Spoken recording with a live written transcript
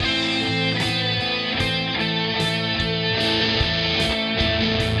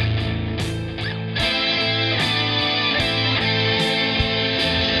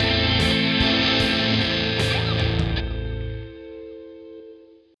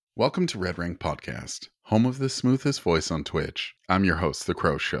Welcome to Red Rank Podcast, home of the smoothest voice on Twitch. I'm your host, The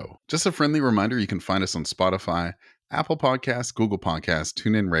Crow Show. Just a friendly reminder, you can find us on Spotify, Apple Podcasts, Google Podcasts,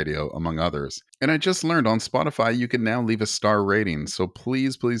 TuneIn Radio, among others. And I just learned on Spotify, you can now leave a star rating. So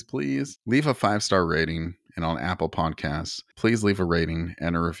please leave a 5-star rating. And on Apple Podcasts, please leave a rating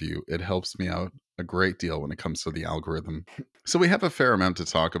and a review. It helps me out a great deal when it comes to the algorithm. So we have a fair amount to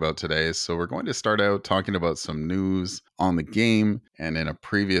talk about today. So we're going to start out talking about some news on the game. And in a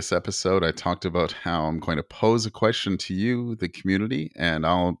previous episode, I talked about how I'm going to pose a question to you, the community, and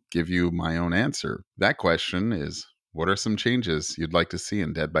I'll give you my own answer. That question is, what are some changes you'd like to see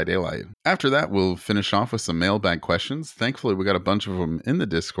in Dead by Daylight? After that, we'll finish off with some mailbag questions. Thankfully, we got a bunch of them in the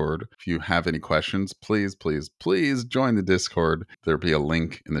Discord. If you have any questions, please join the Discord. There'll be a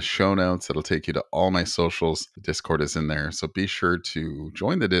link in the show notes that'll take you to all my socials. The Discord is in there, so be sure to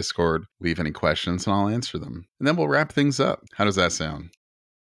join the Discord, leave any questions, and I'll answer them. And then we'll wrap things up. How does that sound?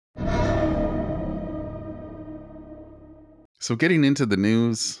 So getting into the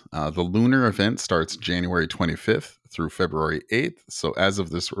news, the lunar event starts January 25th through February 8th. So as of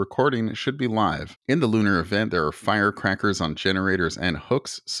this recording, it should be live. In the lunar event, there are firecrackers on generators and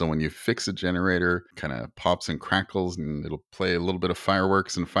hooks. So when you fix a generator, kind of pops and crackles and it'll play a little bit of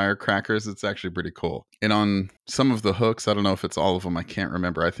fireworks and firecrackers. It's actually pretty cool. And on some of the hooks, I don't know if it's all of them, I can't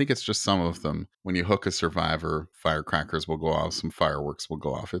remember. I think it's just some of them. When you hook a survivor, firecrackers will go off, some fireworks will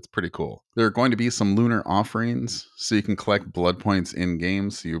go off. It's pretty cool. There are going to be some lunar offerings, so you can collect blood points in game.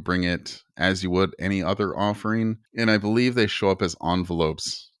 So you bring it as you would any other offering. And I believe they show up as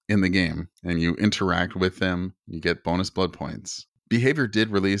envelopes in the game, and you interact with them, you get bonus blood points. Behavior did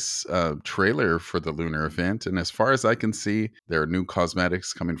release a trailer for the lunar event, and as far as I can see, there are new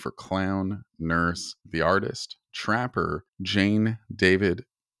cosmetics coming for Clown, Nurse, the Artist, Trapper, Jane, David,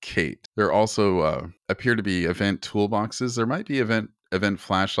 Kate. There also appear to be event toolboxes. There might be event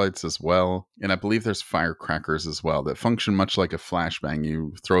flashlights as well, and I believe there's firecrackers as well that function much like a flashbang.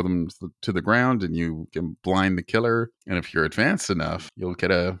 You throw them to the ground and you can blind the killer, and if you're advanced enough, you'll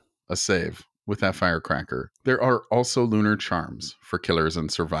get a save with that firecracker. There are also lunar charms for killers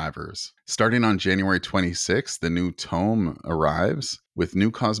and survivors. Starting on January 26th, the new tome arrives with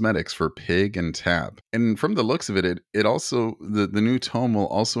new cosmetics for Pig and Tab. And from the looks of it, it also, the new tome will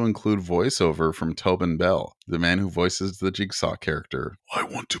also include voiceover from Tobin Bell, the man who voices the Jigsaw character. I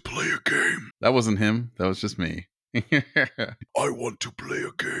want to play a game. That wasn't him. That was just me. I want to play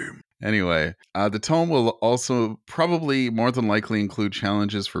a game. Anyway, the tome will also probably more than likely include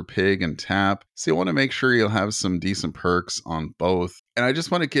challenges for Pig and Tap. So you want to make sure you'll have some decent perks on both. And I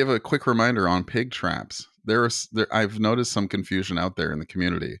just want to give a quick reminder on pig traps. I've noticed some confusion out there in the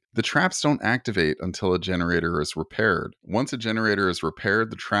community. The traps don't activate until a generator is repaired. Once a generator is repaired,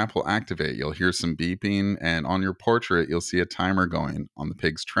 the trap will activate. You'll hear some beeping, and on your portrait, you'll see a timer going on the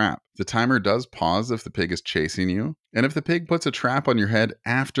pig's trap. The timer does pause if the pig is chasing you, and if the pig puts a trap on your head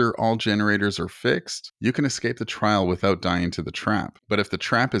after all generators are fixed, you can escape the trial without dying to the trap. But if the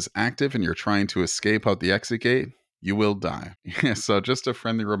trap is active and you're trying to escape out the exit gate, you will die. So just a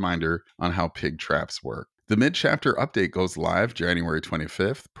friendly reminder on how pig traps work. The mid-chapter update goes live January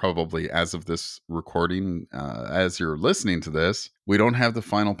 25th, probably as of this recording, as you're listening to this. We don't have the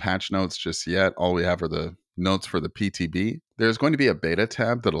final patch notes just yet. All we have are the notes for the PTB. There's going to be a beta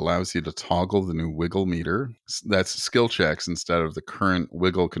tab that allows you to toggle the new wiggle meter. That's skill checks instead of the current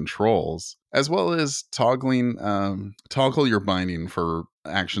wiggle controls, as well as toggle your binding for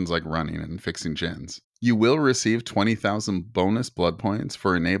actions like running and fixing gens. You will receive 20,000 bonus blood points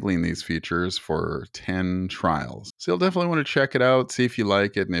for enabling these features for 10 trials. So you'll definitely want to check it out, see if you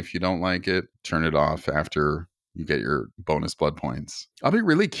like it, and if you don't like it, turn it off after you get your bonus blood points. I'll be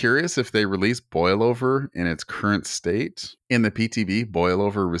really curious if they release Boilover in its current state. In the PTB,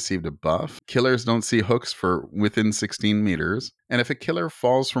 Boilover received a buff. Killers don't see hooks for within 16 meters. And if a killer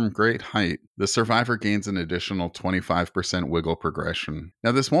falls from great height, the survivor gains an additional 25% wiggle progression.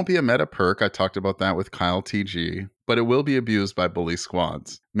 Now, this won't be a meta perk. I talked about that with Kyle TG, but it will be abused by bully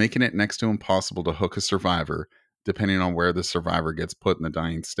squads, making it next to impossible to hook a survivor, depending on where the survivor gets put in the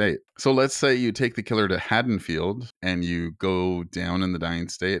dying state. So let's say you take the killer to Haddonfield and you go down in the dying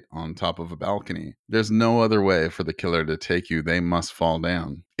state on top of a balcony. There's no other way for the killer to take you. They must fall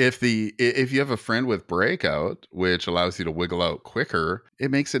down. If you have a friend with Breakout, which allows you to wiggle out quicker,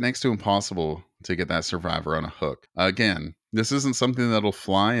 it makes it next to impossible to get that survivor on a hook. Again, this isn't something that'll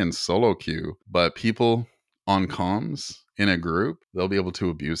fly in solo queue, but people on comms in a group, they'll be able to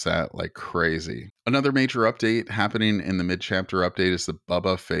abuse that like crazy. Another major update happening in the mid-chapter update is the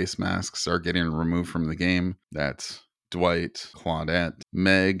Bubba face masks are getting removed from the game. That's Dwight, Claudette,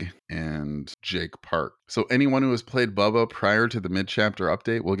 Meg, and Jake Park. So anyone who has played Bubba prior to the mid-chapter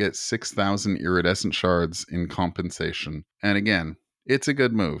update will get 6,000 iridescent shards in compensation. And again, it's a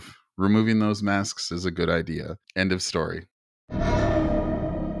good move. Removing those masks is a good idea. End of story.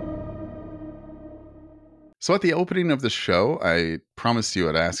 So at the opening of the show, I promised you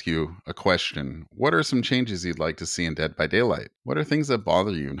I'd ask you a question. What are some changes you'd like to see in Dead by Daylight? What are things that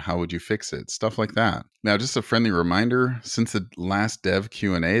bother you and how would you fix it? Stuff like that. Now, just a friendly reminder, since the last dev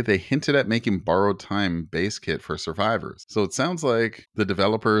Q&A, they hinted at making borrowed time base kit for survivors. So it sounds like the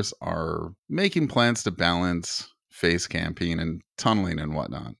developers are making plans to balance face camping and tunneling and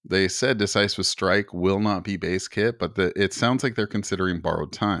whatnot. They said Decisive Strike will not be base kit, but it sounds like they're considering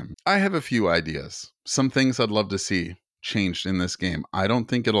borrowed time. I have a few ideas. Some things I'd love to see changed in this game. I don't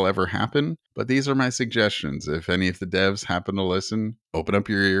think it'll ever happen, but these are my suggestions. If any of the devs happen to listen, open up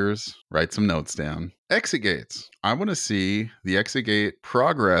your ears, write some notes down. Exit gates. I want to see the exit gate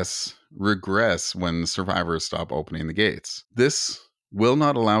progress regress when survivors stop opening the gates. This will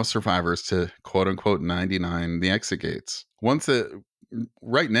not allow survivors to quote unquote 99 the exit gates.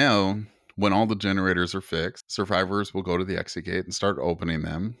 Right now, when all the generators are fixed, survivors will go to the exit gate and start opening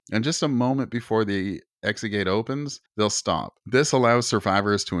them. And just a moment before the exit gate opens, they'll stop. This allows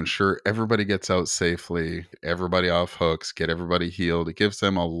survivors to ensure everybody gets out safely, everybody off hooks, get everybody healed. It gives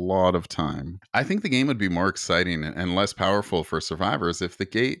them a lot of time. I think the game would be more exciting and less powerful for survivors if the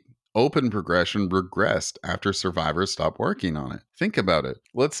gate open progression regressed after survivors stop working on it. Think about it.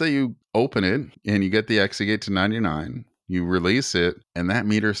 Let's say you open it and you get the exit gate to 99. You release it, and that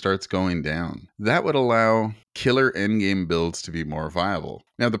meter starts going down. That would allow killer endgame builds to be more viable.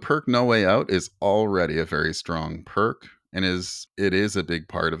 Now, the perk No Way Out is already a very strong perk, and it is a big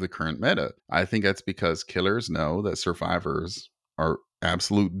part of the current meta. I think that's because killers know that survivors are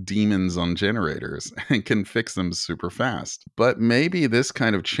absolute demons on generators and can fix them super fast. But maybe this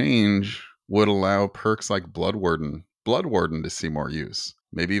kind of change would allow perks like Blood Warden to see more use.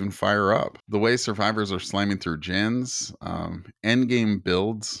 Maybe even Fire Up. The way survivors are slamming through gens, endgame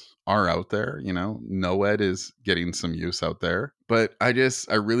builds are out there. Noed is getting some use out there. But I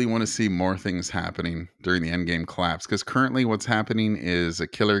really want to see more things happening during the endgame collapse, because currently what's happening is a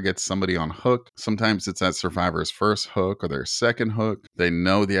killer gets somebody on hook. Sometimes it's that survivor's first hook or their second hook. They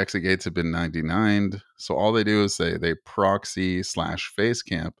know the exit gates have been 99'd. So all they do is they proxy / face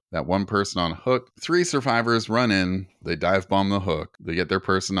camp that one person on hook. 3 survivors run in, they dive bomb the hook, they get their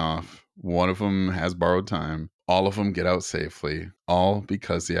person off. One of them has borrowed time. All of them get out safely, all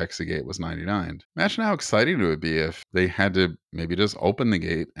because the exit gate was 99. Imagine how exciting it would be if they had to maybe just open the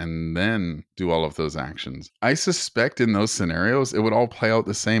gate and then do all of those actions. I suspect in those scenarios, it would all play out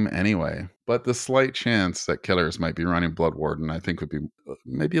the same anyway. But the slight chance that killers might be running Blood Warden, I think, would be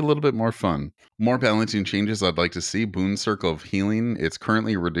maybe a little bit more fun. More balancing changes I'd like to see. Boon Circle of Healing. It's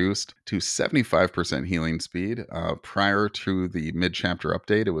currently reduced to 75% healing speed. Prior to the mid-chapter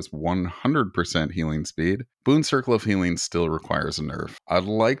update, it was 100% healing speed. Boon Circle of Healing still requires a nerf. I'd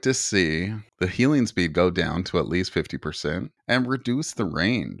like to see the healing speed go down to at least 50% and reduce the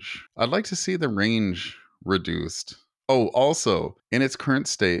range. I'd like to see the range reduced. Oh, also, in its current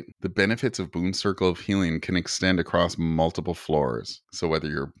state, the benefits of Boon Circle of Healing can extend across multiple floors. So whether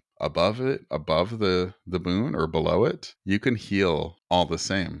you're above the boon, or below it, you can heal all the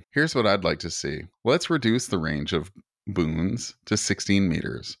same. Here's what I'd like to see. Let's reduce the range of boons to 16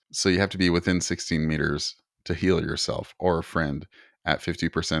 meters. So you have to be within 16 meters to heal yourself or a friend at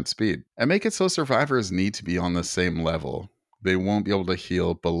 50% speed. And make it so survivors need to be on the same level. They won't be able to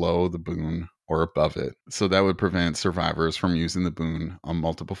heal below the boon or above it. So that would prevent survivors from using the boon on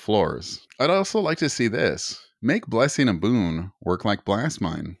multiple floors. I'd also like to see this. Make Blessing a boon work like Blast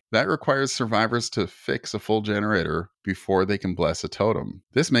Mine. That requires survivors to fix a full generator before they can bless a totem.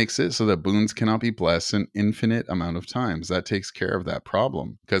 This makes it so that boons cannot be blessed an infinite amount of times. That takes care of that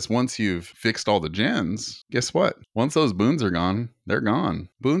problem. Because once you've fixed all the gens, guess what? Once those boons are gone, they're gone.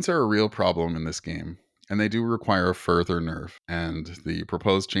 Boons are a real problem in this game, and they do require a further nerf, and the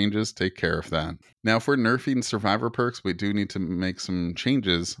proposed changes take care of that. Now, for nerfing survivor perks, we do need to make some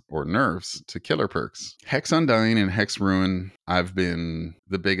changes or nerfs to killer perks. Hex Undying and Hex Ruin, I've been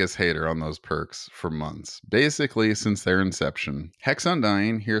the biggest hater on those perks for months, basically since their inception. Hex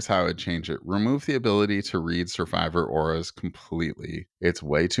Undying, here's how I'd change it. Remove the ability to read survivor auras completely. It's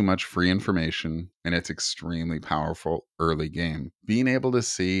way too much free information, and it's extremely powerful early game. Being able to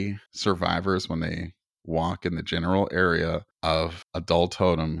see survivors when they walk in the general area of a dull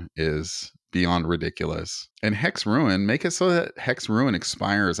totem is beyond ridiculous. And Hex Ruin, make it so that Hex Ruin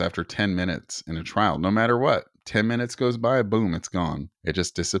expires after 10 minutes in a trial, no matter what. 10 minutes goes by, boom, it's gone. It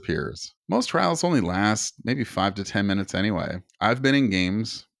just disappears. Most trials only last maybe 5 to 10 minutes anyway. I've been in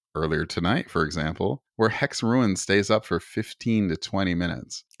games earlier tonight, for example, where Hex Ruin stays up for 15 to 20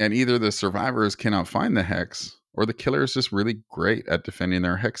 minutes. And either the survivors cannot find the Hex, or the killer is just really great at defending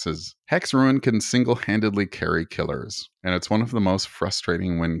their hexes. Hex Ruin can single-handedly carry killers, and it's one of the most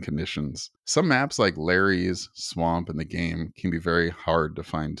frustrating win conditions. Some maps like Larry's, Swamp, and the game can be very hard to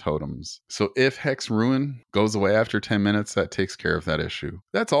find totems. So if Hex Ruin goes away after 10 minutes, that takes care of that issue.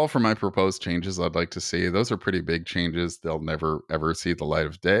 That's all for my proposed changes I'd like to see. Those are pretty big changes. They'll never ever see the light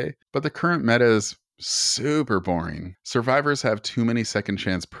of day. But the current meta is super boring. Survivors have too many second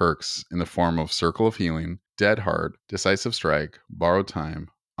chance perks in the form of Circle of Healing, Dead Hard, Decisive Strike, Borrowed Time,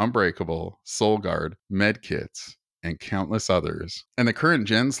 Unbreakable, Soul Guard, Medkits, and countless others. And the current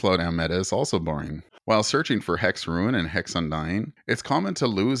gen slowdown meta is also boring. While searching for Hex Ruin and Hex Undying, it's common to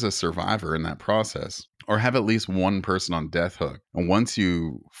lose a survivor in that process, or have at least one person on death hook. And once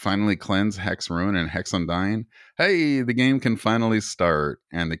you finally cleanse Hex Ruin and Hex Undying, hey, the game can finally start,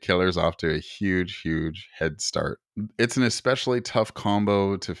 and the killer's off to a huge head start. It's an especially tough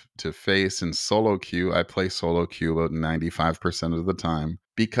combo to face in solo queue. I play solo queue about 95% of the time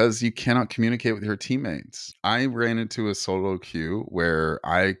because you cannot communicate with your teammates. I ran into a solo queue where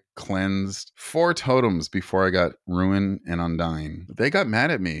I cleansed 4 totems before I got Ruin and Undying. They got mad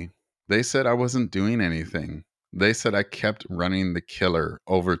at me. They said I wasn't doing anything. They said I kept running the killer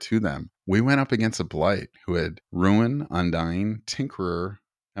over to them. We went up against a Blight who had Ruin, Undying, Tinkerer,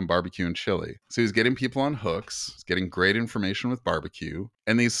 and Barbecue and Chili. So he was getting people on hooks, was getting great information with Barbecue.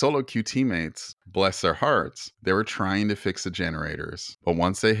 And these solo queue teammates, bless their hearts, they were trying to fix the generators. But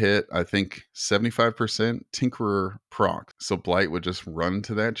once they hit, I think 75% Tinkerer proc. So Blight would just run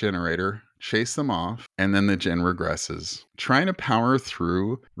to that generator, chase them off, and then the gen regresses. Trying to power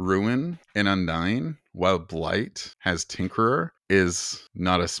through Ruin and Undying while Blight has Tinkerer is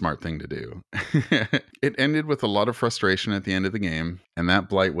not a smart thing to do. It ended with a lot of frustration at the end of the game, and that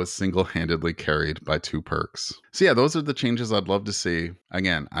Blight was single-handedly carried by 2 perks. So yeah, those are the changes I'd love to see.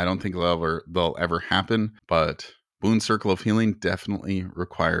 Again, I don't think they'll ever happen, but Boon Circle of Healing definitely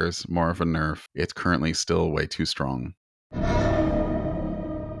requires more of a nerf. It's currently still way too strong.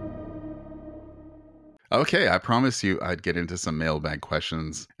 Okay, I promised you I'd get into some mailbag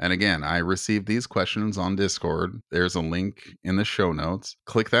questions. And again, I received these questions on Discord. There's a link in the show notes.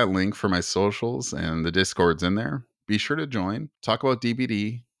 Click that link for my socials, and the Discord's in there. Be sure to join. Talk about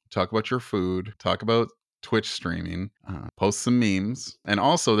DBD, talk about your food, talk about Twitch streaming, post some memes. And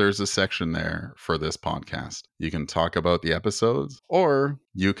also, there's a section there for this podcast. You can talk about the episodes, or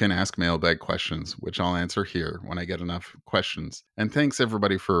you can ask mailbag questions, which I'll answer here when I get enough questions. And thanks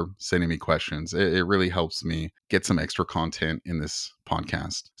everybody for sending me questions. It really helps me get some extra content in this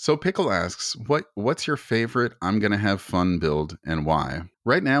podcast. So Pickle asks, what's your favorite I'm gonna have fun build and why?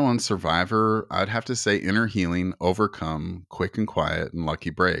 Right now on Survivor, I'd have to say Inner Healing, Overcome, Quick and Quiet, and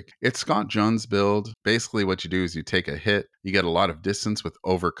Lucky Break. It's Scott John's build. Basically what you do is you take a hit, you get a lot of distance with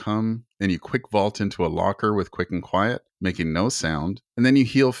Overcome, then you quick vault into a locker with Quick and Quiet, making no sound, and then you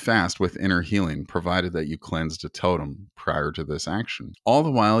heal fast with Inner Healing, provided that you cleansed a totem prior to this action. All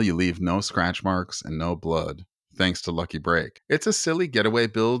the while, you leave no scratch marks and no blood, thanks to Lucky Break. It's a silly getaway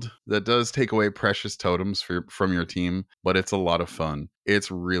build that does take away precious totems from your team, but it's a lot of fun.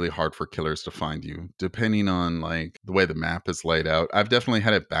 It's really hard for killers to find you, depending on like the way the map is laid out. I've definitely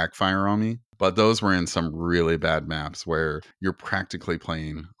had it backfire on me, but those were in some really bad maps where you're practically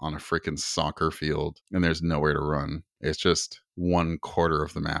playing on a freaking soccer field and there's nowhere to run. It's just 1/4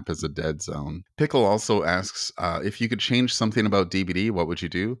 of the map is a dead zone. Pickle also asks, if you could change something about DBD, what would you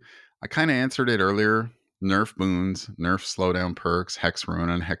do? I kind of answered it earlier. Nerf boons, nerf slowdown perks, Hex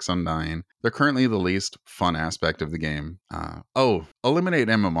Ruin, and Hex Undying. They're currently the least fun aspect of the game. Eliminate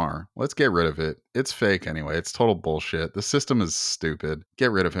MMR. Let's get rid of it. It's fake anyway. It's total bullshit. The system is stupid.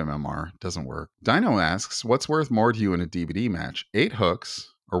 Get rid of MMR. Doesn't work. Dino asks, what's worth more to you in a DBD match? 8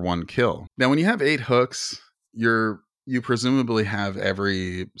 hooks or 1 kill? Now, when you have 8 hooks, you presumably have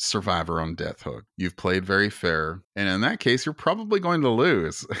every survivor on death hook. You've played very fair, and in that case, you're probably going to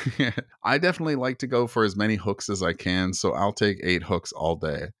lose. I definitely like to go for as many hooks as I can, so I'll take 8 hooks all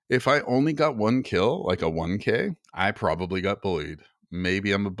day. If I only got 1 kill, like a 1K, I probably got bullied.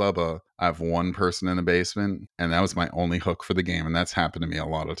 Maybe I'm a Bubba. I have 1 person in the basement, and that was my only hook for the game, and that's happened to me a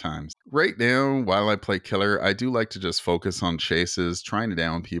lot of times. Right now, while I play killer, I do like to just focus on chases, trying to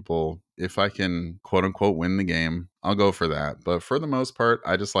down people. If I can, quote unquote, win the game, I'll go for that. But for the most part,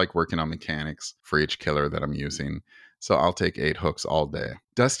 I just like working on mechanics for each killer that I'm using. So I'll take 8 hooks all day.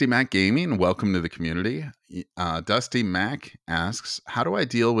 Dusty Mac Gaming, welcome to the community. Dusty Mac asks, how do I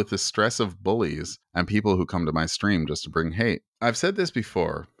deal with the stress of bullies and people who come to my stream just to bring hate? I've said this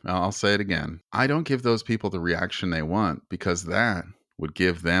before. I'll say it again. I don't give those people the reaction they want because that would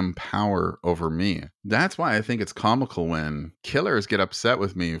give them power over me. That's why I think it's comical when killers get upset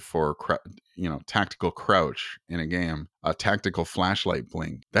with me for tactical crouch in a game, a tactical flashlight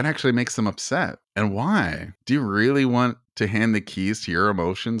blink. That actually makes them upset. And why? Do you really want to hand the keys to your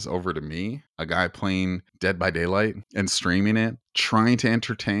emotions over to me, a guy playing Dead by Daylight and streaming it, trying to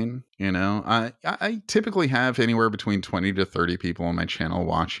entertain? I typically have anywhere between 20 to 30 people on my channel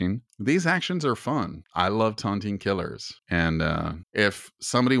watching. These actions are fun. I love taunting killers. And if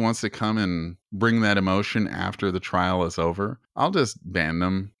somebody wants to come and bring that emotion after the trial is over, I'll just ban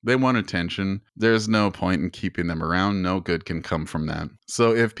them. They want attention. There's no point in keeping them around. No good can come from that.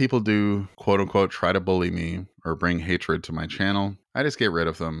 So if people do, quote unquote, try to bully me or bring hatred to my channel, I just get rid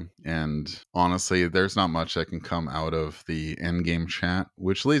of them. And honestly, there's not much that can come out of the endgame chat,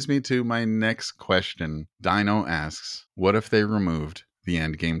 which leads me to my next question. Dino asks, what if they removed the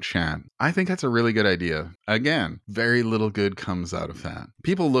endgame chat? I think that's a really good idea. Again, very little good comes out of that.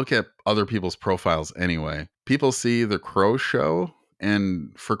 People look at other people's profiles anyway. People see the Crow Show,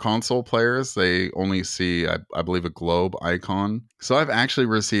 and for console players, they only see, I believe, a globe icon. So I've actually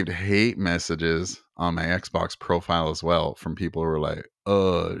received hate messages on my Xbox profile as well from people who are like,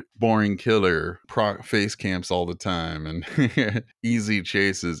 boring killer, face camps all the time, and easy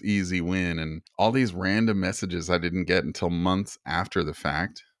chases, easy win, and all these random messages I didn't get until months after the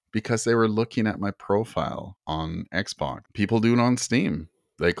fact because they were looking at my profile on Xbox. People do it on Steam.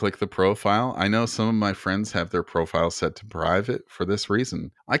 They click the profile. I know some of my friends have their profile set to private for this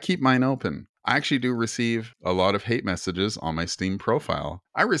reason. I keep mine open. I actually do receive a lot of hate messages on my Steam profile.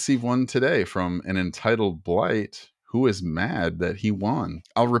 I received one today from an entitled Blight who is mad that he won.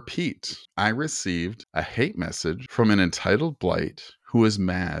 I'll repeat. I received a hate message from an entitled Blight who is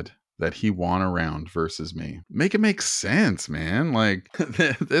mad that he won a round versus me. Make it make sense, man. Like,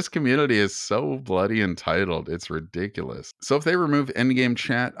 this community is so bloody entitled. It's ridiculous. So if they remove endgame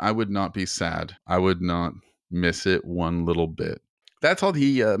chat, I would not be sad. I would not miss it one little bit. That's all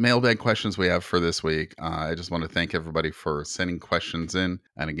the mailbag questions we have for this week. I just want to thank everybody for sending questions in.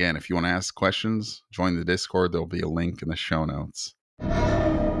 And again, if you want to ask questions, join the Discord. There'll be a link in the show notes.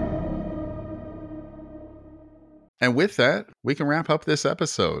 And with that, we can wrap up this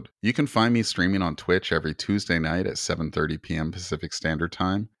episode. You can find me streaming on Twitch every Tuesday night at 7:30 p.m. Pacific Standard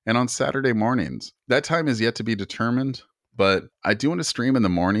Time and on Saturday mornings. That time is yet to be determined, but I do want to stream in the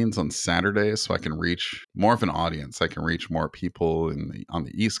mornings on Saturdays so I can reach more of an audience. I can reach more people on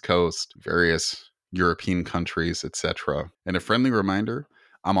the East Coast, various European countries, etc. And a friendly reminder,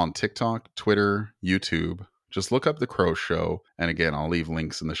 I'm on TikTok, Twitter, YouTube. Just look up The Crow Show. And again, I'll leave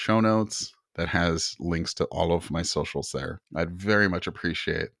links in the show notes that has links to all of my socials there. I'd very much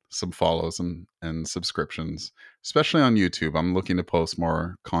appreciate some follows and subscriptions, especially on YouTube. I'm looking to post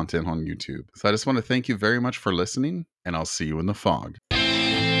more content on YouTube. So I just want to thank you very much for listening, and I'll see you in the fog.